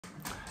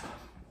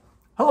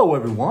Hello,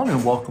 everyone,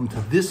 and welcome to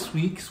this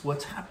week's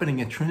What's Happening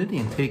at Trinity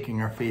and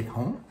Taking Our Faith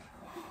Home.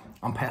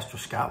 I'm Pastor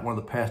Scott, one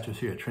of the pastors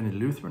here at Trinity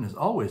Lutheran. As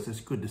always, it's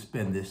good to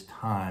spend this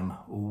time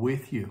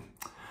with you.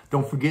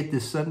 Don't forget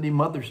this Sunday,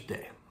 Mother's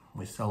Day.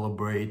 We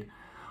celebrate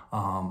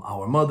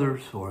our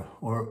mothers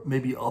or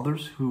maybe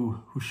others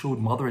who showed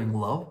mothering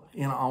love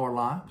in our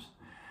lives.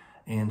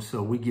 And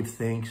so we give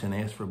thanks and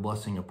ask for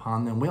blessing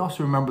upon them. We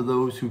also remember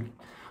those who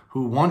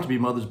want to be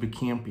mothers but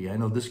can't be. I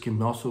know this can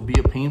also be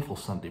a painful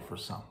Sunday for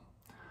some.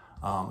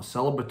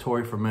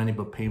 Celebratory for many,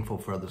 but painful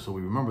for others. So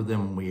we remember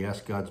them and we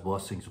ask God's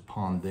blessings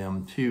upon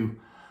them too,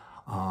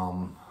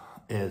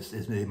 as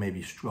they may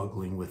be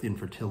struggling with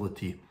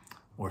infertility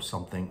or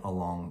something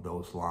along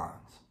those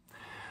lines.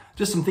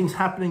 Just some things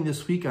happening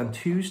this week. On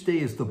Tuesday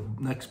is the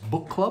next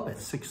book club at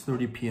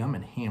 6:30 p.m.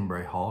 in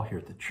Hanbury Hall here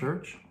at the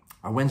church.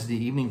 Our Wednesday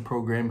evening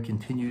program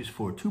continues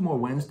for 2 more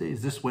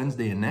Wednesdays, this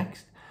Wednesday and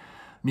next.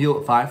 Meal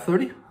at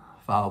 5:30,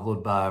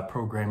 followed by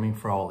programming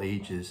for all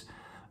ages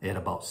at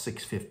about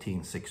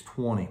 6:15,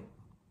 6:20.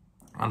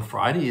 On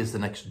Friday is the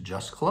next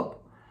Just Club,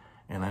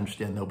 and I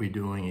understand they'll be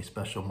doing a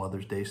special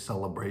Mother's Day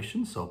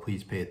celebration, so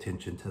please pay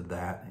attention to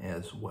that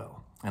as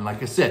well. And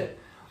like I said,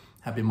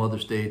 happy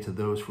Mother's Day to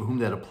those for whom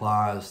that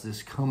applies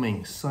this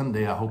coming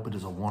Sunday. I hope it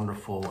is a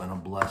wonderful and a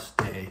blessed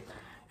day,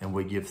 and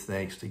we give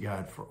thanks to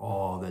God for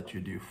all that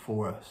you do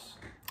for us.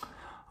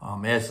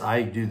 As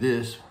I do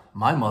this,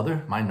 my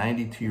mother, my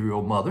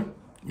 92-year-old mother,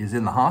 is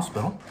in the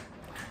hospital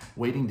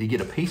waiting to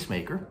get a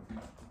pacemaker.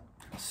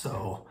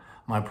 So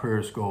my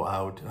prayers go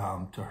out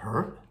to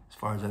her. As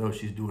far as I know,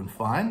 she's doing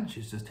fine.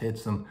 She's just had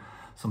some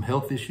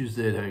health issues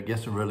that I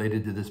guess are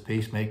related to this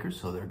pacemaker.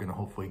 So they're going to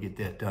hopefully get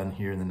that done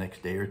here in the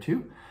next day or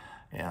two.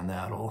 And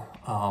that'll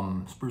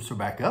spruce her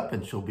back up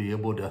and she'll be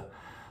able to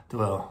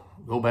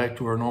go back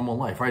to her normal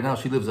life. Right now,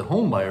 she lives at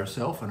home by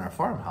herself in our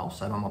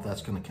farmhouse. I don't know if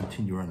that's going to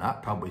continue or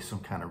not. Probably some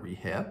kind of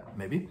rehab,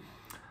 maybe.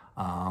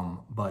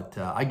 But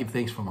I give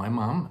thanks for my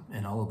mom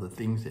and all of the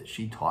things that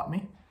she taught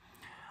me.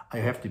 I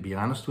have to be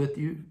honest with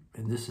you,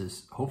 and this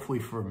is hopefully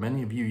for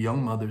many of you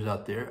young mothers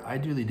out there, I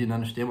really didn't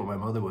understand what my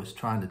mother was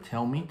trying to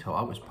tell me till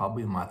I was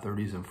probably in my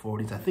 30s and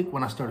 40s. I think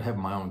when I started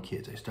having my own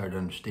kids, I started to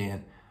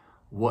understand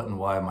what and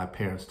why my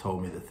parents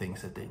told me the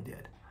things that they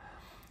did.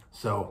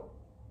 So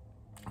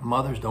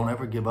mothers, don't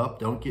ever give up.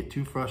 Don't get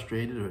too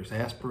frustrated or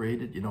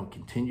exasperated.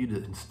 Continue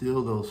to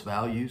instill those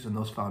values and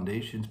those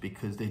foundations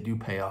because they do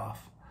pay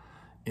off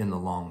in the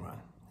long run.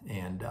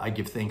 And I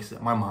give thanks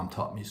that my mom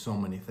taught me so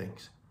many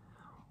things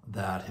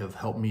that have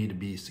helped me to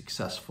be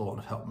successful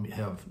and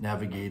have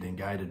navigated and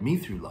guided me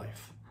through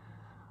life.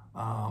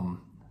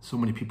 So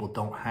many people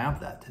don't have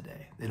that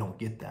today. They don't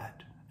get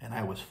that. And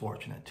I was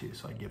fortunate too,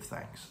 so I give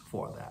thanks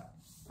for that.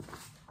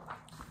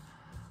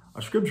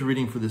 Our scripture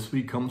reading for this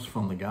week comes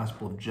from the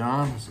Gospel of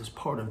John. This is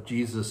part of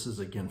Jesus's,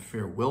 again,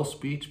 farewell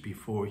speech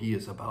before he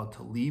is about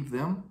to leave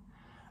them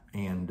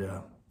and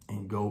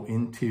go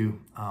into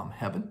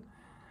heaven.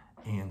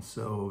 And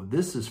so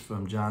this is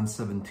from John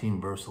 17,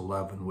 verse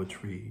 11,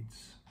 which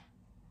reads,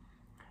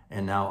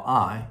 "And now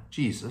I,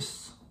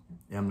 Jesus,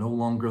 am no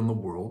longer in the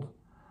world,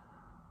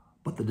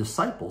 but the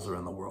disciples are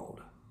in the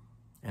world,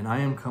 and I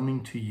am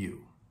coming to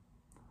you.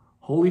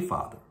 Holy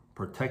Father,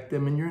 protect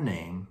them in your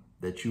name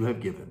that you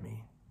have given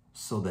me,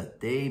 so that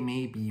they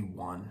may be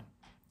one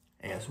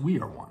as we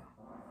are one."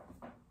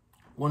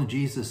 One of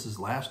Jesus'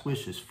 last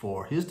wishes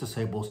for his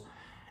disciples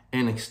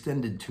and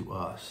extended to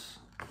us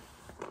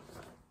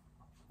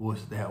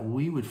was that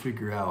we would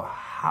figure out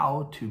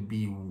how to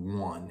be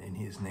one in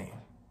his name.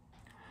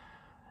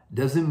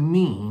 Doesn't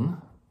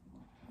mean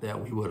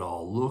that we would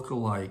all look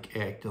alike,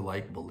 act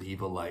alike, believe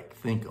alike,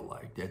 think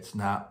alike. That's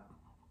not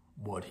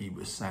what he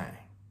was saying.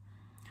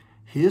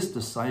 His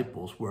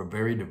disciples were a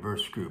very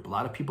diverse group. A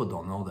lot of people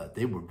don't know that.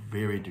 They were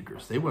very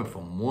diverse. They went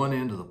from one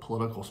end of the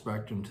political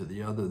spectrum to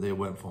the other. They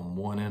went from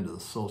one end of the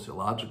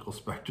sociological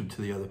spectrum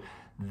to the other.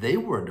 They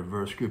were a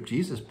diverse group.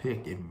 Jesus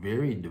picked a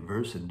very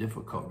diverse and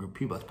difficult group of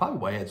people. That's probably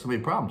why he had so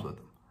many problems with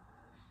them.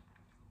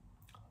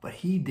 But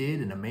he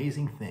did an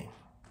amazing thing.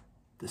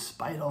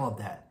 Despite all of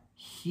that,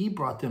 he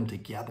brought them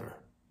together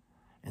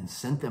and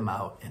sent them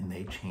out, and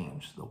they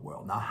changed the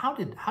world. Now, how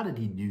did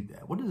he do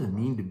that? What does it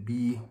mean to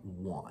be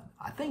one?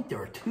 I think there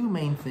are two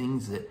main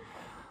things that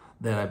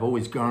I've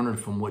always garnered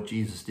from what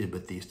Jesus did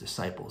with these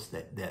disciples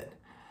that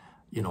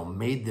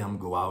made them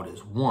go out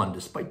as one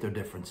despite their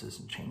differences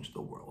and change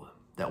the world,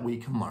 that we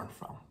can learn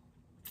from.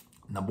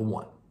 Number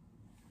one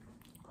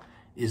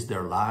is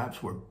their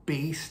lives were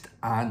based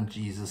on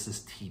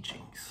Jesus'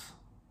 teachings.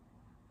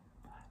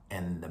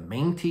 And the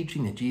main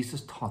teaching that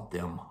Jesus taught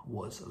them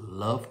was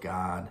love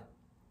God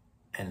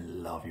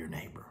and love your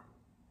neighbor.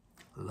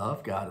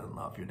 Love God and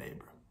love your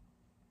neighbor.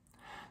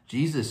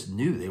 Jesus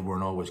knew they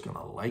weren't always going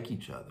to like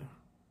each other.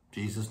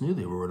 Jesus knew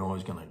they weren't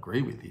always going to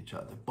agree with each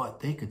other,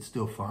 but they could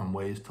still find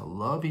ways to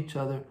love each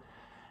other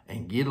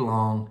and get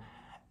along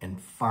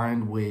and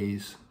find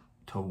ways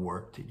to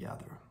work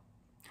together.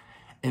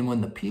 And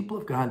when the people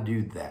of God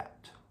do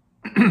that,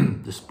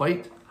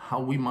 despite how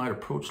we might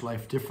approach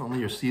life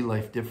differently or see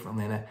life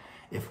differently, and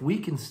if we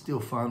can still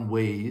find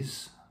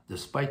ways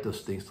despite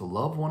those things, to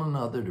love one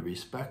another, to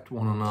respect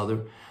one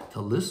another,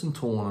 to listen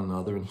to one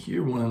another and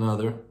hear one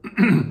another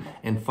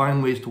and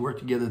find ways to work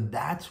together.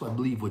 That's, I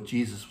believe, what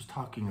Jesus was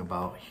talking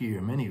about here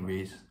in many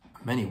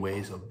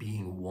ways of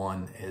being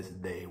one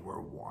as they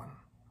were one.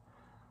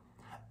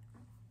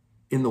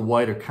 In the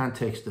wider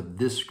context of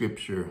this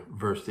scripture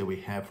verse that we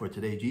have for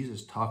today,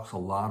 Jesus talks a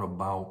lot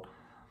about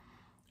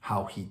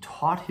how he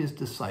taught his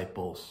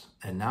disciples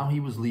and now he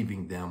was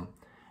leaving them,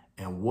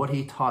 and what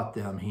he taught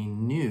them he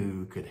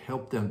knew could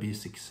help them be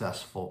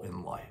successful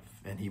in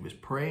life. And he was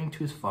praying to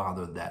his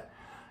Father that,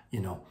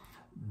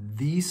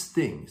 these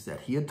things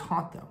that he had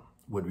taught them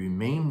would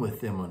remain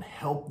with them and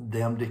help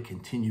them to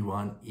continue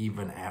on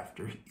even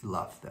after he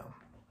left them.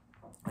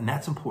 And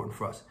that's important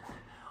for us.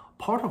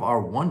 Part of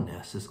our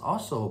oneness is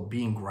also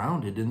being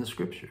grounded in the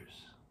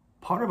scriptures.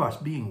 Part of us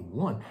being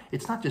one,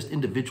 it's not just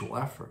individual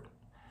effort.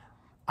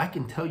 I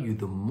can tell you,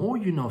 the more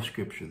you know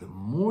scripture, the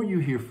more you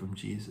hear from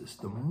Jesus,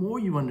 the more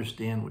you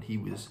understand what he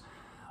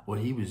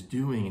was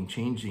doing and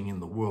changing in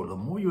the world, the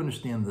more you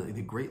understand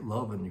the great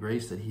love and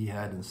grace that he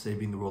had in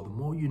saving the world, the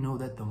more you know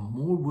that, the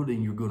more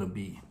willing you're going to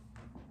be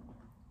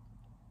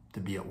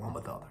at one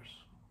with others.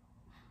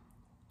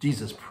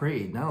 Jesus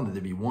prayed not only that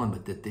they be one,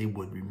 but that they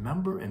would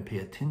remember and pay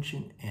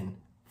attention and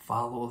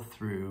follow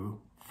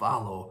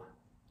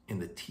in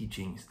the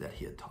teachings that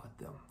he had taught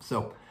them.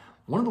 So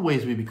one of the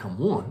ways we become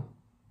one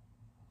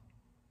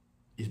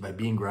is by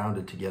being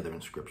grounded together in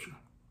scripture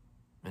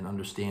and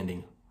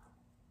understanding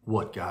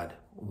what God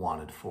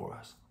wanted for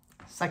us.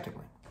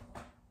 Secondly,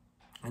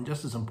 and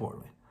just as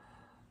importantly,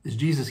 is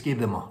Jesus gave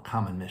them a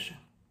common mission.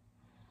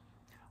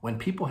 When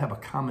people have a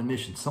common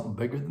mission, something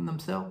bigger than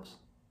themselves,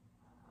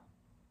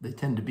 they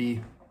tend to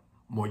be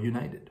more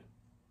united.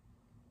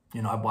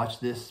 I've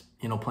watched this,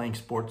 playing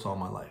sports all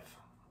my life.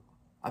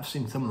 I've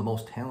seen some of the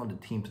most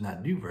talented teams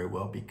not do very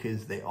well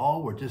because they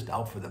all were just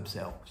out for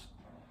themselves.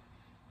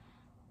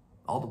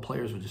 All the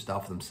players were just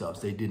out for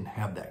themselves. They didn't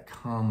have that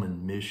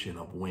common mission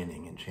of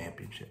winning in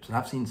championships. And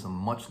I've seen some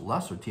much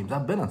lesser teams.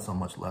 I've been on some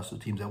much lesser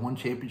teams that won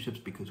championships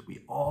because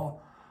we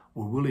all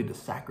were willing to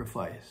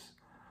sacrifice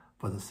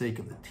for the sake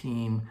of the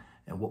team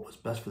and what was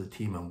best for the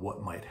team and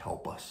what might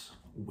help us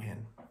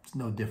win. It's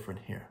no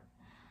different here.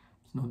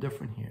 It's no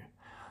different here.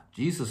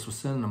 Jesus was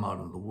sending them out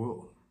into the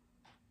world.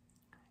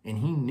 And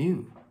he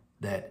knew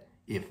that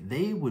if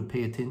they would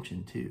pay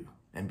attention to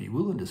and be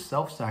willing to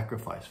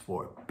self-sacrifice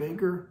for a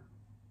bigger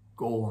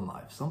goal in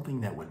life,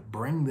 something that would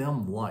bring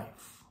them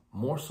life,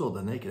 more so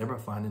than they could ever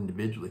find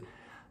individually,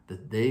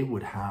 that they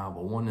would have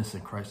a oneness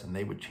in Christ and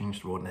they would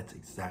change the world. And that's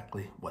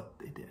exactly what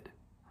they did.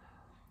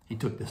 He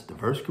took this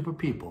diverse group of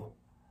people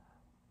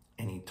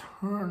and he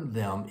turned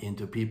them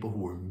into people who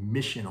were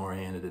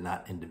mission-oriented and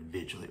not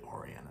individually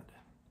oriented.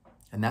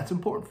 And that's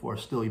important for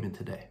us still even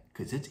today,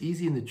 because it's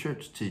easy in the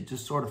church to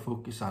just sort of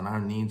focus on our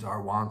needs,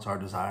 our wants, our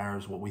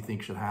desires, what we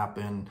think should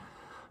happen,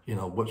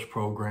 which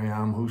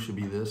program, who should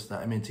be this,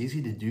 that. I mean, it's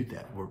easy to do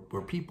that.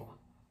 We're people.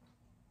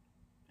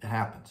 It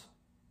happens,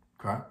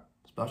 okay?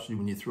 Especially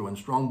when you throw in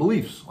strong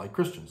beliefs like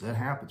Christians, that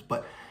happens.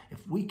 But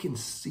if we can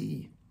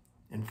see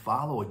and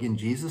follow, again,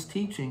 Jesus'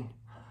 teaching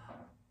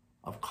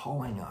of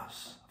calling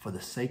us for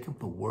the sake of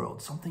the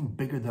world, something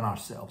bigger than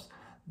ourselves,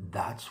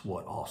 that's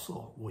what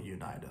also will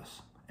unite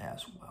us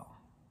as well.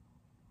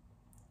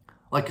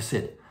 Like I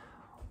said,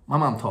 my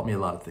mom taught me a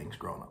lot of things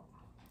growing up.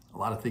 A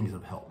lot of things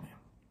have helped me.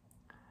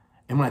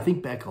 And when I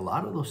think back, a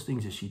lot of those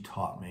things that she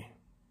taught me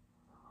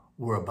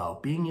were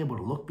about being able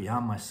to look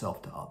beyond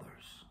myself to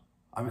others.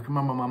 I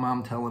remember my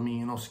mom telling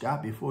me,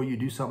 Scott, before you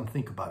do something,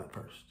 think about it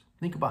first.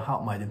 Think about how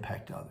it might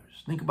impact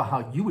others. Think about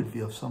how you would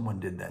feel if someone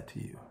did that to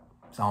you.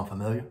 Sound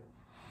familiar?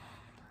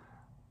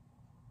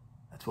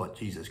 That's what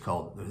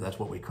that's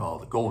what we call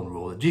the golden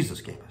rule that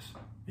Jesus gave us,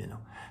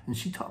 And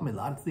she taught me a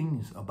lot of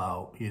things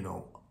about,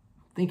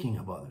 thinking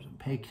of others and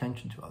paying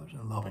attention to others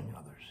and loving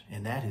others.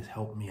 And that has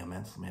helped me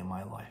immensely in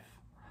my life.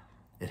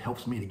 It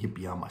helps me to get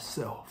beyond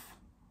myself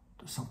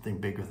to something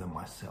bigger than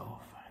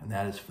myself. And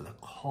that is for the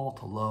call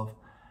to love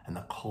and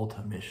the call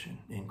to mission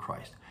in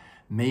Christ.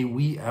 May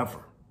we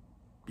ever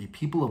be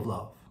people of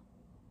love.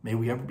 May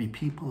we ever be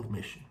people of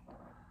mission,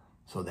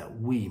 so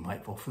that we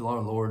might fulfill our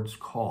Lord's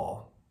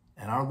call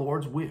and our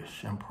Lord's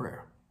wish and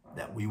prayer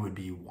that we would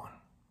be one.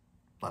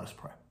 Let us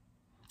pray.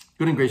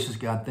 Good and gracious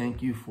God,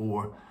 thank you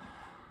for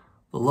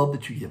the love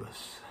that you give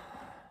us.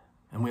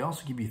 And we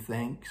also give you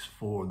thanks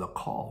for the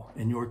call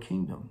in your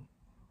kingdom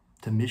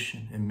to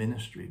mission and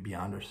ministry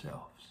beyond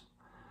ourselves.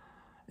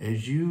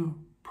 As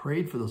you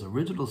prayed for those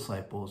original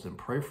disciples and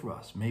pray for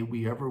us, may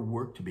we ever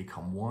work to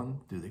become one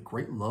through the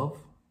great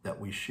love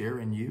that we share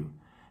in you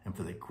and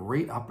for the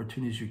great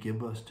opportunities you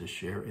give us to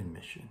share in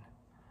mission.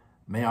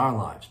 May our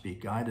lives be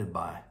guided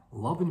by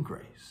love and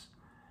grace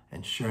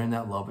and sharing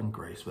that love and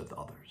grace with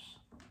others.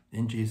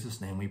 In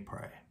Jesus' name we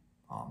pray.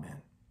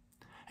 Amen.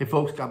 Hey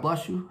folks, God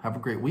bless you. Have a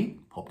great week.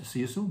 Hope to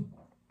see you soon.